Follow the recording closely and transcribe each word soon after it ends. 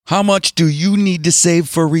How much do you need to save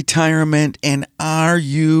for retirement, and are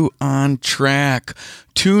you on track?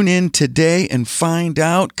 Tune in today and find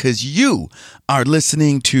out, because you are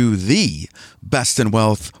listening to the Best in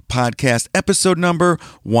Wealth podcast, episode number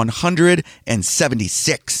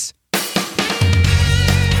 176.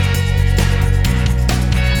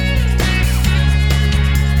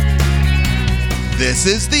 This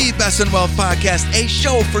is the Best in Wealth podcast, a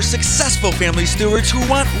show for successful family stewards who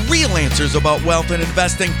want real answers about wealth and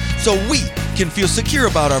investing so we can feel secure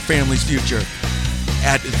about our family's future.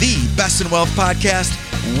 At the Best in Wealth podcast,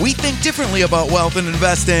 we think differently about wealth and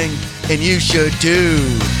investing, and you should too.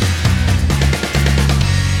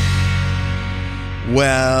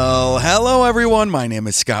 Well, hello everyone. My name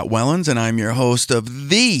is Scott Wellens, and I'm your host of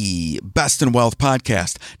the Best in Wealth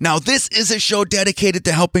podcast. Now, this is a show dedicated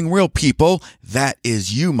to helping real people, that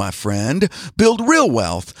is you, my friend, build real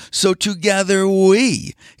wealth so together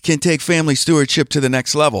we can take family stewardship to the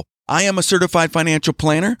next level. I am a certified financial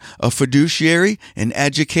planner, a fiduciary, an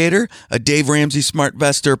educator, a Dave Ramsey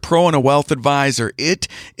SmartVestor Pro, and a wealth advisor. It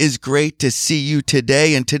is great to see you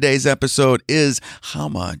today, and today's episode is how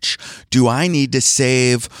much do I need to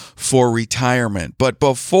save for retirement? But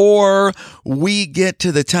before we get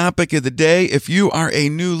to the topic of the day, if you are a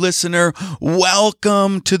new listener,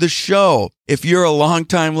 welcome to the show. If you're a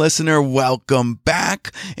longtime listener, welcome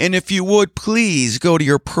back. And if you would, please go to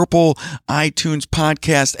your purple iTunes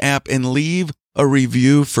podcast app and leave a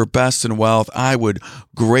review for Best in Wealth. I would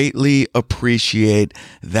greatly appreciate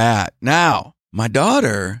that. Now, my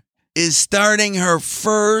daughter is starting her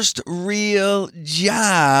first real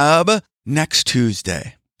job next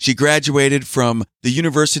Tuesday. She graduated from the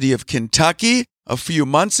University of Kentucky a few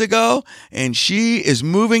months ago, and she is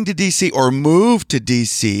moving to D.C. or moved to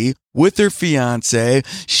D.C. with her fiance.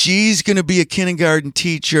 She's going to be a kindergarten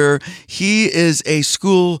teacher. He is a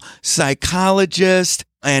school psychologist,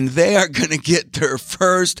 and they are going to get their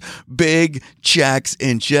first big checks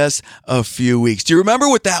in just a few weeks. Do you remember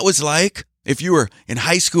what that was like? If you were in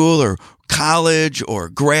high school or college or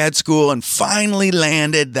grad school and finally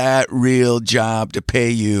landed that real job to pay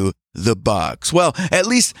you the bucks. Well, at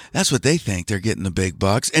least that's what they think. They're getting the big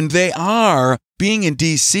bucks. And they are. Being in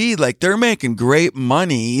D.C., like, they're making great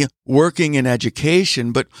money working in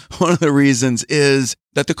education. But one of the reasons is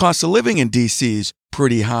that the cost of living in D.C. is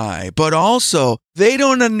pretty high. But also, they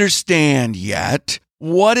don't understand yet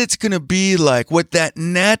what it's going to be like, what that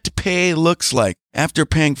net pay looks like after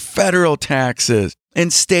paying federal taxes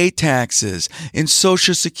and state taxes and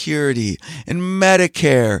Social Security and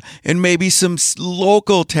Medicare and maybe some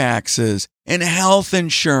local taxes and health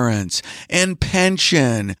insurance and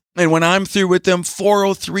pension. And when I'm through with them,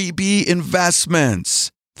 403B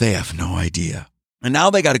investments. They have no idea. And now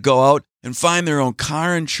they got to go out and find their own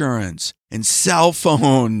car insurance and cell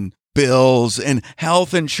phone bills and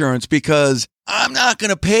health insurance, because I'm not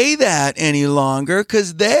going to pay that any longer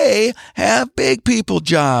because they have big people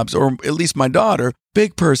jobs, or at least my daughter,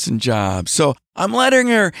 big person jobs. So I'm letting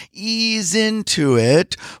her ease into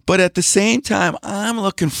it, but at the same time, I'm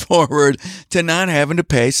looking forward to not having to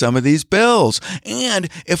pay some of these bills. And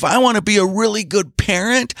if I want to be a really good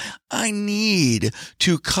parent, I need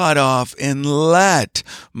to cut off and let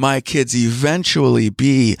my kids eventually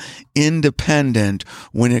be independent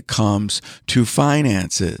when it comes to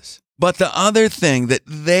finances. But the other thing that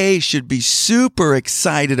they should be super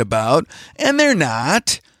excited about, and they're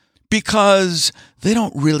not, because they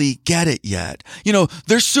don't really get it yet. You know,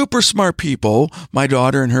 they're super smart people, my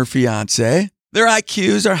daughter and her fiance. Their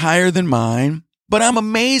IQs are higher than mine, but I'm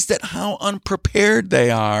amazed at how unprepared they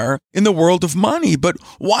are in the world of money. But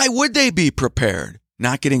why would they be prepared?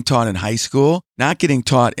 Not getting taught in high school, not getting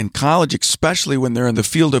taught in college, especially when they're in the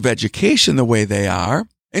field of education the way they are.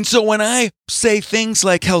 And so when I say things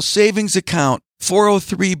like health savings account,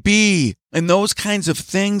 403B, and those kinds of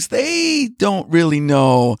things, they don't really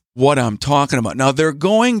know what I'm talking about. Now, they're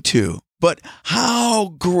going to, but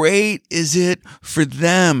how great is it for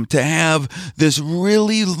them to have this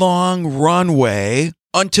really long runway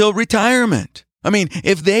until retirement? I mean,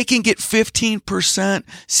 if they can get 15%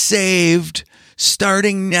 saved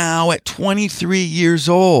starting now at 23 years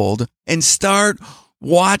old and start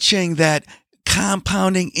watching that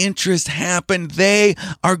compounding interest happen, they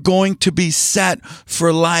are going to be set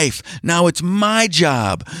for life. Now it's my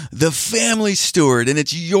job, the family steward, and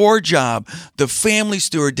it's your job, the family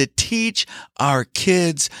steward, to teach our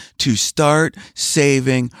kids to start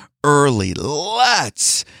saving early.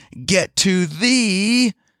 Let's get to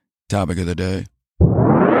the topic of the day.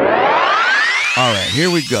 All right, here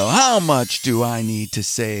we go. How much do I need to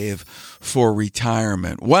save for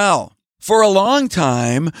retirement? Well, For a long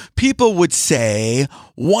time, people would say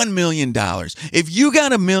 $1 million. If you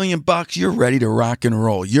got $1 million, you're ready to rock and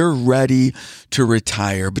roll. You're ready to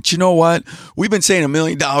retire. But you know what? We've been saying $1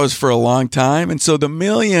 million for a long time. And so the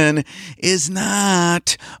million is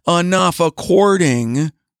not enough,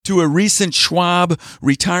 according to a recent Schwab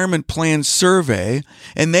retirement plan survey,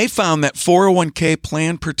 and they found that 401k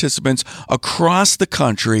plan participants across the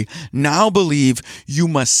country now believe you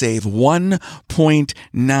must save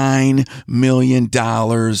 $1.9 million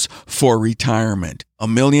for retirement.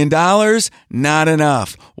 $1 million, not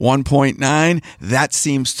enough. 1.9, that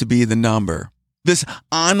seems to be the number. This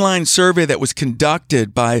online survey that was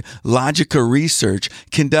conducted by Logica Research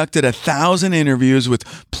conducted 1,000 interviews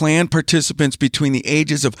with plan participants between the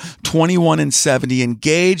ages of 21 and 70 and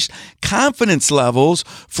gauged confidence levels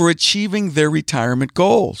for achieving their retirement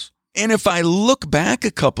goals. And if I look back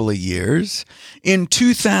a couple of years, in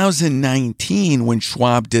 2019, when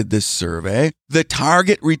Schwab did this survey, the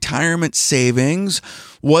target retirement savings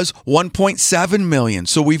was $1.7 million.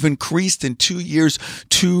 So we've increased in 2 years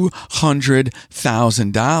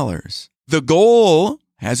 $200,000. The goal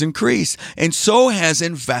has increased, and so has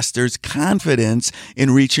investors' confidence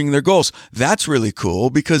in reaching their goals. That's really cool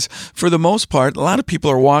because for the most part, a lot of people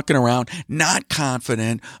are walking around not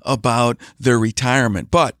confident about their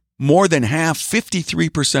retirement. But more than half,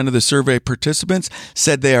 53% of the survey participants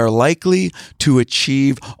said they are likely to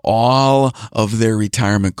achieve all of their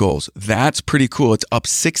retirement goals. That's pretty cool. It's up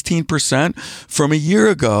 16% from a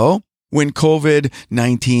year ago when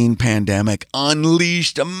COVID-19 pandemic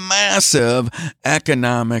unleashed a massive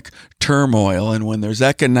economic turmoil. And when there's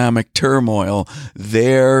economic turmoil,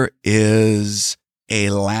 there is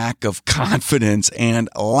a lack of confidence and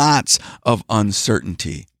lots of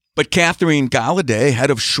uncertainty. But Catherine Galladay,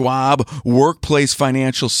 head of Schwab Workplace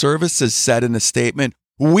Financial Services, said in a statement,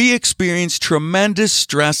 "We experienced tremendous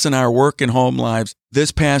stress in our work and home lives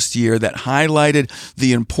this past year that highlighted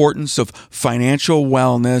the importance of financial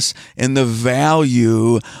wellness and the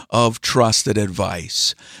value of trusted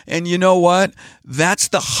advice." And you know what? That's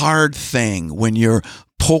the hard thing when you're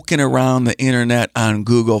poking around the internet on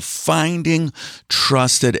Google, finding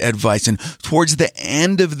trusted advice. And towards the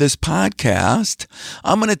end of this podcast,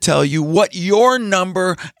 I'm going to tell you what your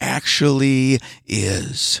number actually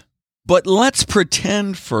is. But let's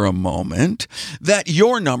pretend for a moment that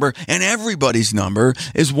your number and everybody's number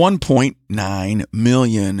is 1.9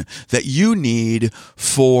 million that you need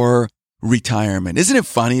for retirement. Isn't it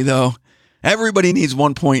funny though? Everybody needs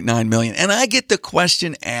 1.9 million. And I get the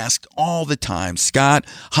question asked all the time, Scott,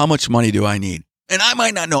 how much money do I need? And I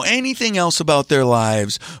might not know anything else about their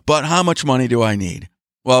lives, but how much money do I need?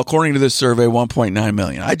 Well, according to this survey, 1.9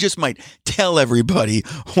 million. I just might tell everybody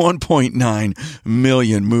 1.9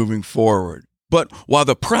 million moving forward. But while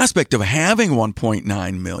the prospect of having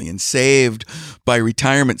 1.9 million saved by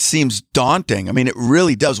retirement seems daunting, I mean, it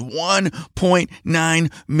really does,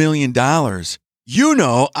 $1.9 million. You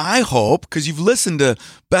know, I hope, because you've listened to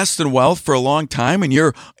Best in Wealth for a long time and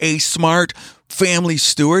you're a smart family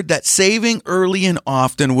steward, that saving early and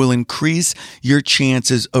often will increase your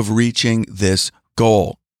chances of reaching this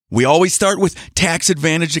goal. We always start with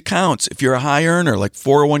tax-advantaged accounts. If you're a high earner, like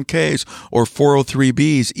 401ks or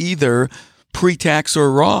 403bs, either pre-tax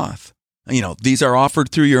or Roth. You know, these are offered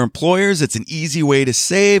through your employers. It's an easy way to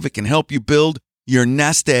save. It can help you build your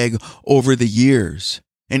nest egg over the years.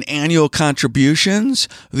 And annual contributions,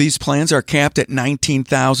 these plans are capped at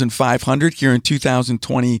 $19,500 here in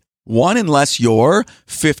 2021. Unless you're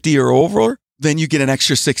 50 or over, then you get an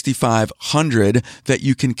extra $6,500 that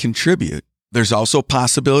you can contribute. There's also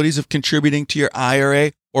possibilities of contributing to your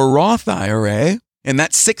IRA or Roth IRA, and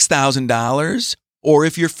that's $6,000, or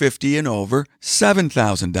if you're 50 and over,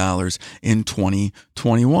 $7,000 in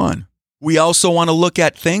 2021. We also want to look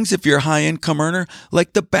at things, if you're a high income earner,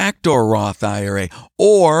 like the backdoor Roth IRA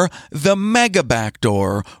or the mega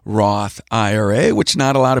backdoor Roth IRA, which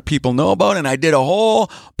not a lot of people know about. And I did a whole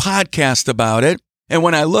podcast about it. And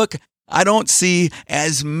when I look, I don't see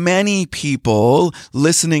as many people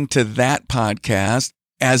listening to that podcast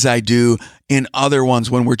as I do in other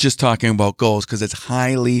ones when we're just talking about goals, because it's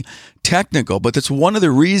highly technical. But that's one of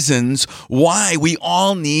the reasons why we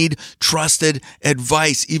all need trusted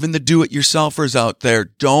advice. Even the do-it-yourselfers out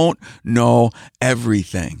there don't know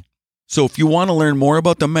everything. So if you want to learn more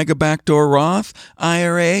about the Mega Backdoor Roth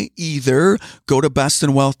IRA, either go to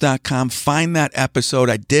bestinwealth.com, find that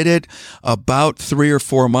episode. I did it about 3 or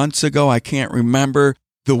 4 months ago. I can't remember.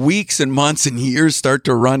 The weeks and months and years start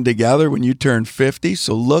to run together when you turn 50.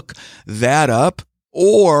 So look that up,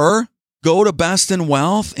 or go to Best in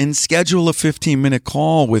Wealth and schedule a 15-minute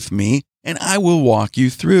call with me. and I will walk you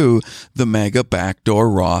through the Mega Backdoor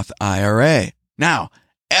Roth IRA. Now,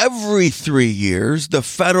 every 3 years, the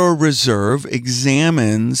Federal Reserve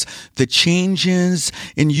examines the changes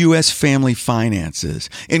in U.S. family finances,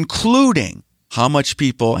 including how much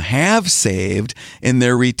people have saved in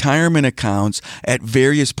their retirement accounts at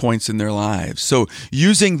various points in their lives. So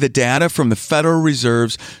using the data from the Federal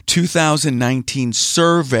Reserve's 2019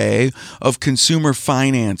 survey of consumer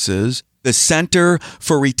finances, the Center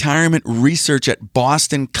for Retirement Research at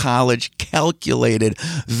Boston College calculated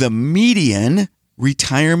the median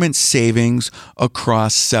retirement savings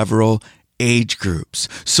across several age groups.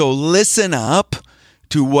 So listen up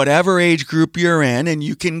to whatever age group you're in, and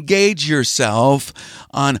you can gauge yourself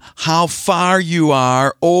on how far you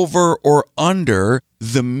are over or under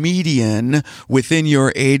the median within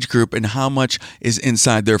your age group and how much is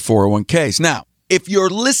inside their 401ks. Now, if you're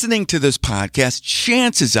listening to this podcast,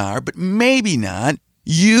 chances are, but maybe not,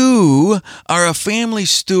 you are a family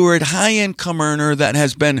steward, high-income earner that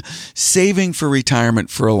has been saving for retirement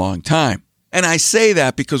for a long time. And I say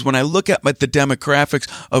that because when I look at the demographics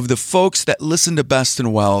of the folks that listen to Best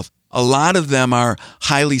in Wealth, a lot of them are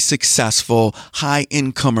highly successful,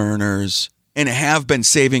 high-income earners and have been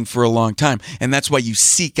saving for a long time. And that's why you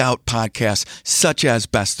seek out podcasts such as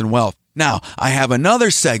Best in Wealth. Now, I have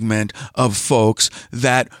another segment of folks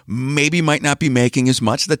that maybe might not be making as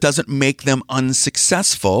much. That doesn't make them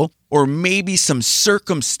unsuccessful, or maybe some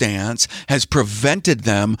circumstance has prevented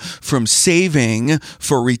them from saving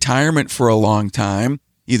for retirement for a long time,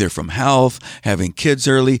 either from health, having kids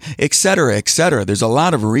early, et cetera, et cetera. There's a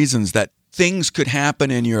lot of reasons that things could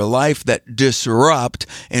happen in your life that disrupt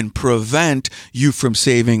and prevent you from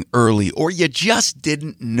saving early, or you just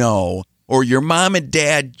didn't know, or your mom and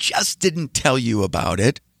dad just didn't tell you about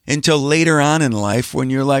it until later on in life when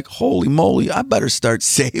you're like, holy moly, I better start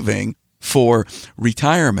saving for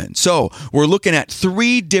retirement. So we're looking at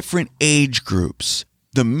 3 different age groups.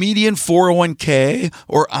 The median 401k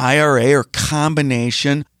or IRA or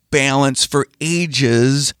combination balance for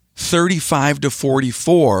ages 35 to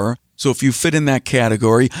 44. So if you fit in that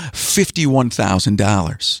category,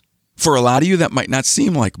 $51,000. For a lot of you, that might not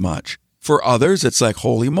seem like much. For others, it's like,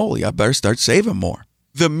 holy moly, I better start saving more.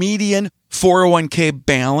 The median 401k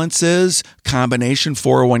balances, combination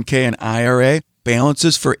 401k and IRA,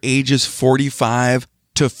 balances for ages 45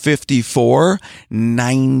 to 54,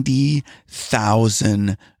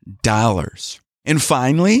 $90,000. And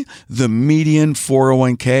finally, the median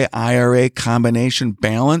 401k IRA combination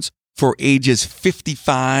balance for ages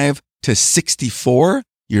 55 to 64,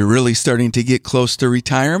 you're really starting to get close to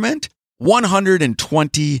retirement,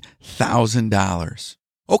 $120,000.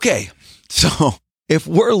 Okay, so if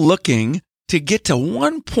we're looking to get to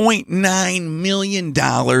 $1.9 million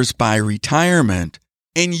by retirement,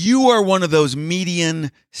 and you are one of those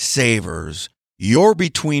median savers, you're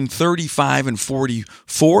between 35 and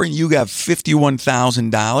 44, and you got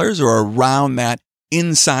 $51,000 or around that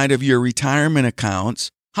inside of your retirement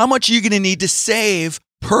accounts, how much are you going to need to save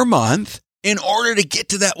per month in order to get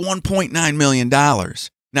to that $1.9 million?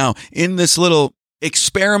 Now, in this little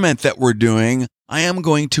experiment that we're doing, I am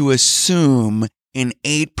going to assume an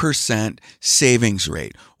 8% savings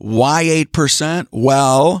rate. Why 8%?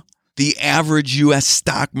 Well, the average U.S.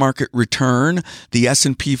 stock market return, the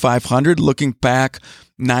S&P 500, looking back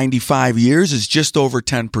 95 years, is just over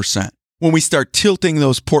 10%. When we start tilting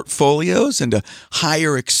those portfolios into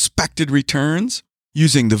higher expected returns,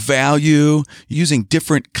 using the value, using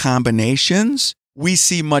different combinations, we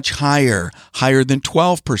see much higher than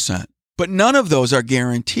 12%. But none of those are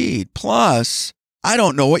guaranteed. Plus, I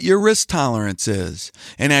don't know what your risk tolerance is.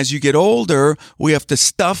 And as you get older, we have to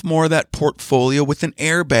stuff more of that portfolio with an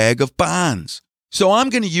airbag of bonds. So I'm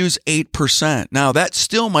going to use 8%. Now, that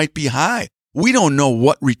still might be high. We don't know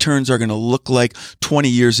what returns are going to look like 20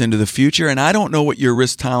 years into the future, and I don't know what your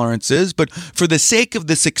risk tolerance is, but for the sake of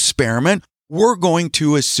this experiment, we're going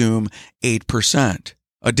to assume 8%.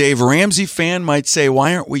 A Dave Ramsey fan might say,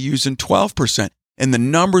 why aren't we using 12%? And the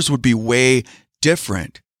numbers would be way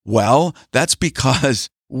different. Well, that's because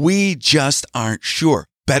we just aren't sure.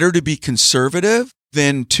 Better to be conservative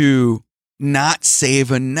than to not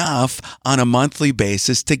save enough on a monthly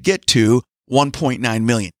basis to get to 1.9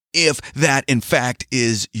 million, if that in fact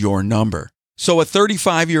is your number. So a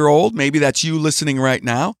 35-year-old, maybe that's you listening right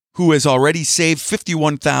now, who has already saved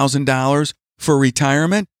 $51,000 for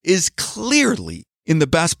retirement, is clearly in the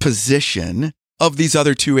best position of these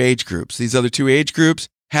other 2 age groups. These other 2 age groups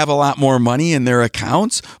have a lot more money in their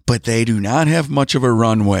accounts, but they do not have much of a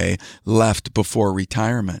runway left before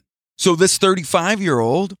retirement. So this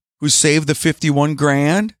 35-year-old who saved the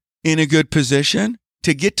 $51,000 in a good position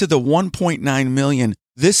to get to the $1.9 million,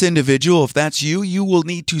 This individual, if that's you, you will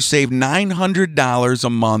need to save $900 a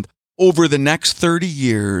month over the next 30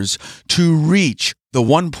 years to reach the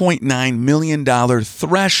 $1.9 million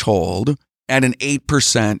threshold at an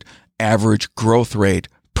 8% average growth rate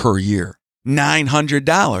per year.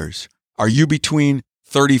 $900. Are you between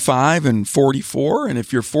 35 and 44? And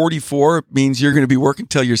if you're 44, it means you're going to be working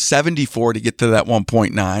till you're 74 to get to that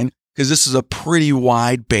 1.9, because this is a pretty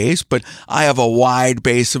wide base, but I have a wide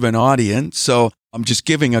base of an audience. So I'm just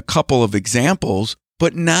giving a couple of examples,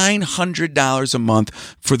 but $900 a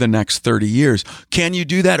month for the next 30 years. Can you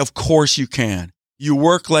do that? Of course you can. You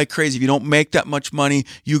work like crazy. If you don't make that much money,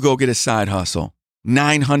 you go get a side hustle.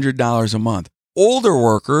 $900 a month. Older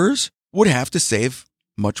workers would have to save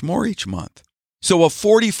much more each month. So a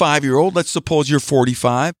 45-year-old, let's suppose you're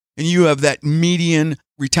 45, and you have that median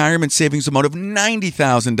retirement savings amount of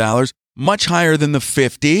 $90,000, much higher than the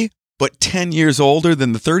 50, but 10 years older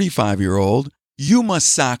than the 35-year-old. You must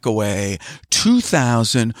sock away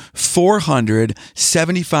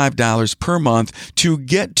 $2,475 per month to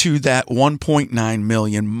get to that 1.9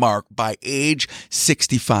 million mark by age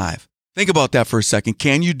 65. Think about that for a second.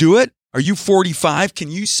 Can you do it? Are you 45? Can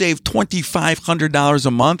you save $2,500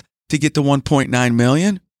 a month to get to 1.9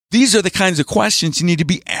 million? These are the kinds of questions you need to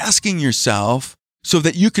be asking yourself so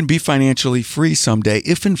that you can be financially free someday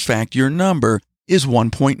if, in fact, your number is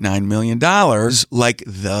 $1.9 million, like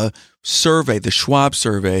the survey, the Schwab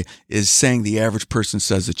survey, is saying the average person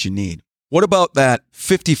says that you need. What about that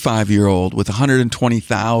 55-year-old with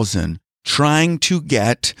 $120,000 trying to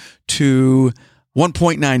get to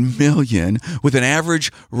 1.9 million with an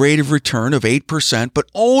average rate of return of 8%, but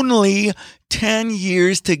only 10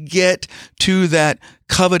 years to get to that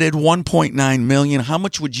coveted 1.9 million? How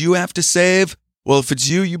much would you have to save? Well, if it's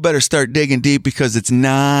you, you better start digging deep, because it's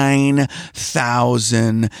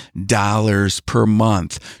 $9,000 per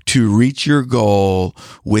month to reach your goal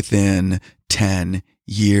within 10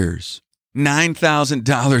 years.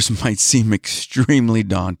 $9,000 might seem extremely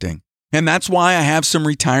daunting. And that's why I have some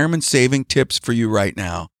retirement saving tips for you right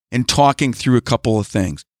now and talking through a couple of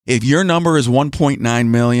things. If your number is 1.9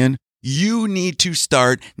 million, you need to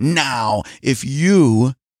start now. If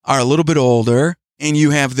you are a little bit older and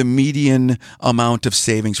you have the median amount of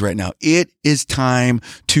savings right now, it is time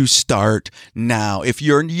to start now. If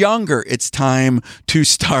you're younger, it's time to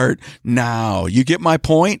start now. You get my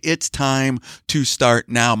point? It's time to start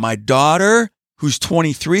now. My daughter, who's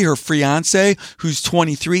 23, her fiance, who's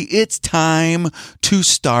 23, it's time to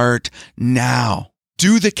start now.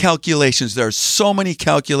 Do the calculations. There are so many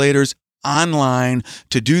calculators online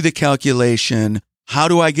to do the calculation. How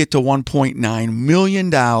do I get to $1.9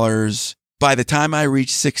 million by the time I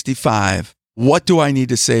reach 65? What do I need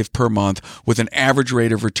to save per month with an average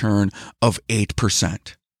rate of return of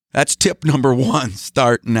 8%? That's tip number one.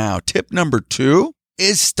 Start now. Tip number two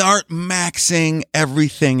is start maxing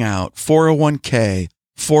everything out. 401k,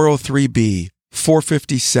 403b,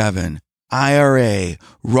 457, IRA,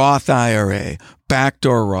 Roth IRA,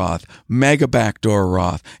 backdoor Roth, mega backdoor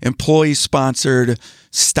Roth, employee-sponsored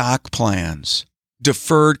stock plans,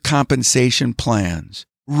 deferred compensation plans,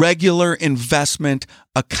 regular investment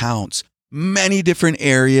accounts. Many different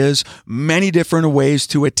areas, many different ways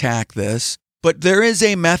to attack this, but there is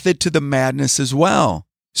a method to the madness as well.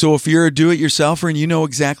 So if you're a do-it-yourselfer and you know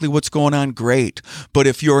exactly what's going on, great. But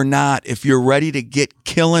if you're not, if you're ready to get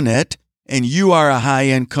killing it and you are a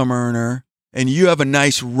high-income earner and you have a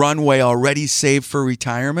nice runway already saved for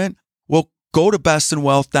retirement, well, go to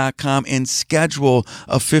bestinwealth.com and schedule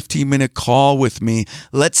a 15-minute call with me.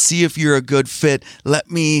 Let's see if you're a good fit. Let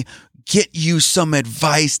me get you some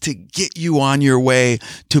advice to get you on your way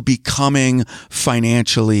to becoming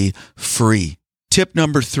financially free. Tip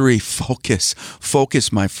number three, focus.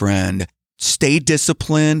 Focus, my friend. Stay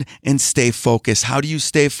disciplined and stay focused. How do you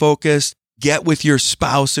stay focused? Get with your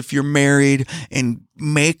spouse if you're married and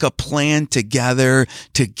make a plan together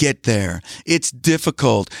to get there. It's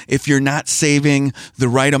difficult if you're not saving the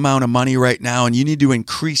right amount of money right now and you need to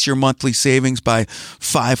increase your monthly savings by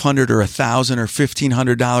 $500 or $1,000 or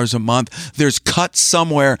 $1,500 a month. There's cuts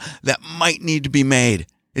somewhere that might need to be made.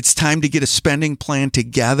 It's time to get a spending plan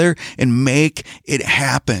together and make it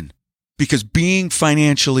happen. Because being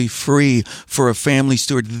financially free for a family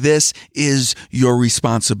steward, this is your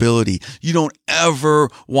responsibility. You don't ever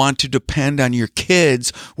want to depend on your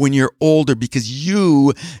kids when you're older because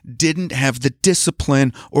you didn't have the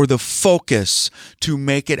discipline or the focus to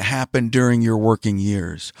make it happen during your working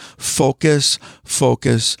years. Focus,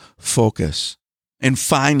 focus, focus. And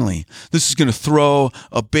finally, this is going to throw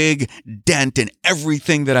a big dent in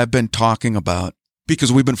everything that I've been talking about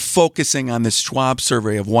because we've been focusing on this Schwab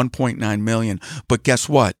survey of 1.9 million. But guess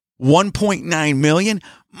what? 1.9 million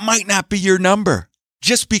might not be your number.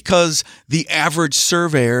 Just because the average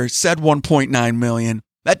surveyor said 1.9 million,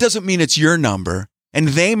 that doesn't mean it's your number. And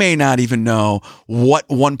they may not even know what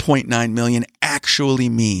 1.9 million actually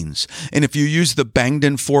means. And if you use the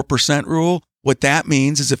Bangden 4% rule, what that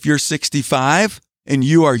means is if you're 65 and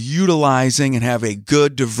you are utilizing and have a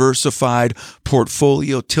good diversified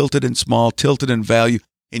portfolio, tilted in small, tilted in value,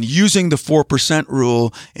 and using the 4%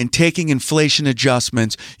 rule and taking inflation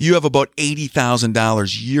adjustments, you have about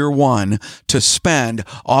 $80,000 year one to spend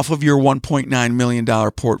off of your $1.9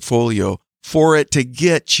 million portfolio for it to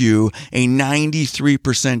get you a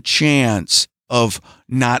 93% chance of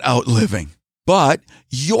not outliving. But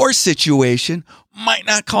your situation might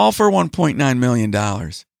not call for $1.9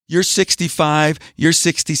 million. You're 65, you're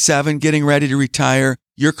 67, getting ready to retire.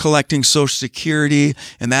 You're collecting Social Security,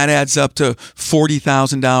 and that adds up to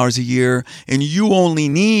 $40,000 a year. And you only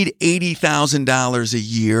need $80,000 a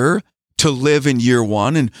year to live in year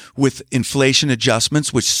one. And with inflation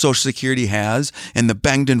adjustments, which Social Security has, and the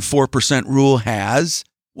Bangden 4% rule has,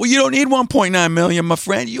 well, you don't need 1.9 million, my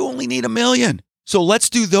friend. You only need $1 million. So let's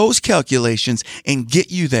do those calculations and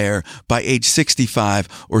get you there by age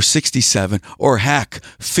 65 or 67 or heck,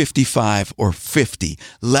 55 or 50.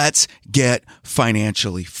 Let's get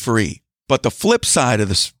financially free. But the flip side of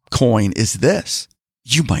this coin is this.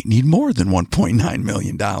 You might need more than $1.9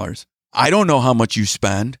 million. I don't know how much you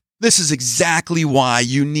spend. This is exactly why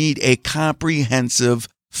you need a comprehensive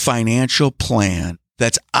financial plan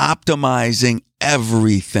that's optimizing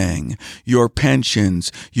everything, your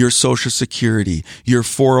pensions, your Social Security, your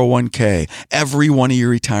 401k, every one of your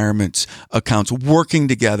retirement accounts working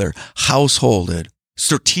together, householded,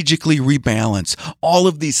 strategically rebalance. All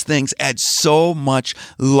of these things add so much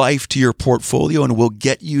life to your portfolio and will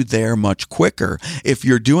get you there much quicker. If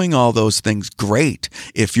you're doing all those things, great.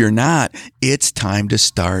 If you're not, it's time to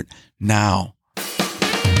start now.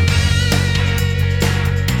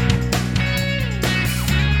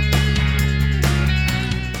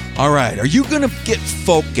 All right, are you going to get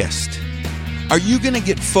focused? Are you going to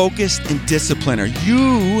get focused and disciplined? Are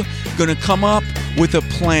you going to come up with a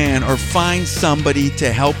plan or find somebody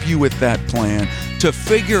to help you with that plan to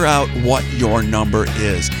figure out what your number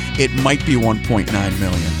is? It might be 1.9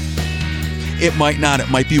 million. It might not.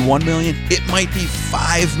 It might be 1 million. It might be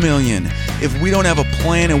 5 million. If we don't have a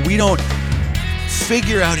plan and we don't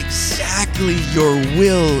figure out exactly your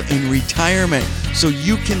will in retirement so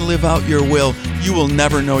you can live out your will, you will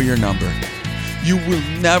never know your number. You will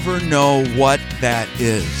never know what that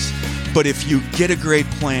is. But if you get a great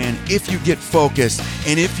plan, if you get focused,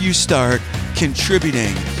 and if you start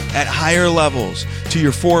contributing at higher levels to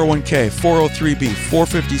your 401k, 403b,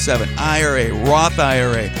 457, IRA, Roth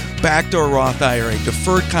IRA, backdoor Roth IRA,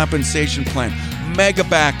 deferred compensation plan, mega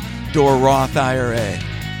backdoor Roth IRA,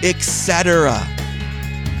 etc.,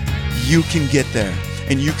 you can get there.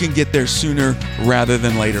 And you can get there sooner rather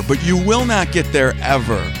than later. But you will not get there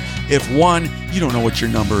ever if, one, you don't know what your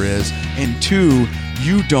number is, and two,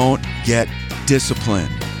 you don't get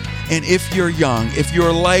disciplined. And if you're young, if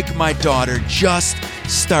you're like my daughter, just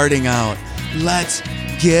starting out, let's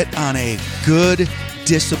get on a good,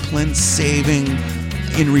 disciplined saving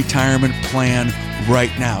in retirement plan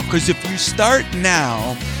right now. Because if you start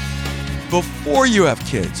now, before you have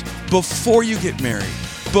kids, before you get married,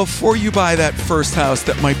 before you buy that first house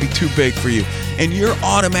that might be too big for you, and you're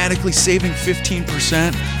automatically saving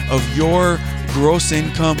 15% of your gross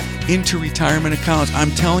income into retirement accounts, I'm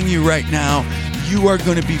telling you right now, you are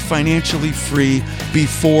going to be financially free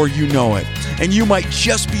before you know it. And you might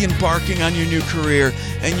just be embarking on your new career,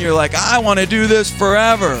 and you're like, I want to do this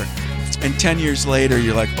forever. And 10 years later,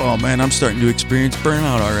 you're like, oh man, I'm starting to experience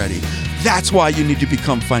burnout already. That's why you need to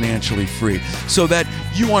become financially free, so that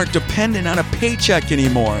you aren't dependent on a paycheck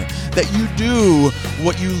anymore, that you do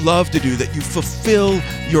what you love to do, that you fulfill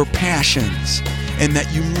your passions, and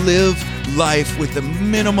that you live life with a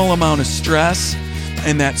minimal amount of stress,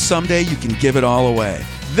 and that someday you can give it all away.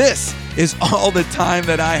 This is all the time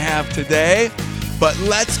that I have today, but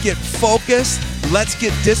let's get focused, let's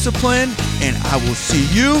get disciplined, and I will see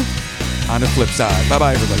you on the flip side.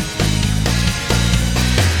 Bye-bye, everybody.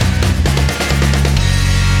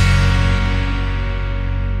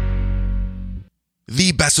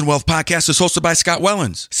 The Best in Wealth podcast is hosted by Scott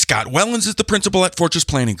Wellens. Scott Wellens is the principal at Fortress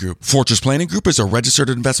Planning Group. Fortress Planning Group is a registered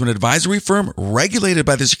investment advisory firm regulated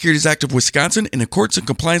by the Securities Act of Wisconsin in accordance and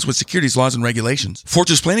compliance with securities laws and regulations.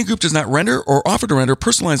 Fortress Planning Group does not render or offer to render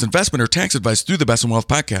personalized investment or tax advice through the Best in Wealth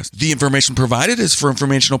podcast. The information provided is for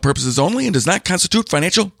informational purposes only and does not constitute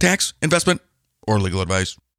financial, tax, investment, or legal advice.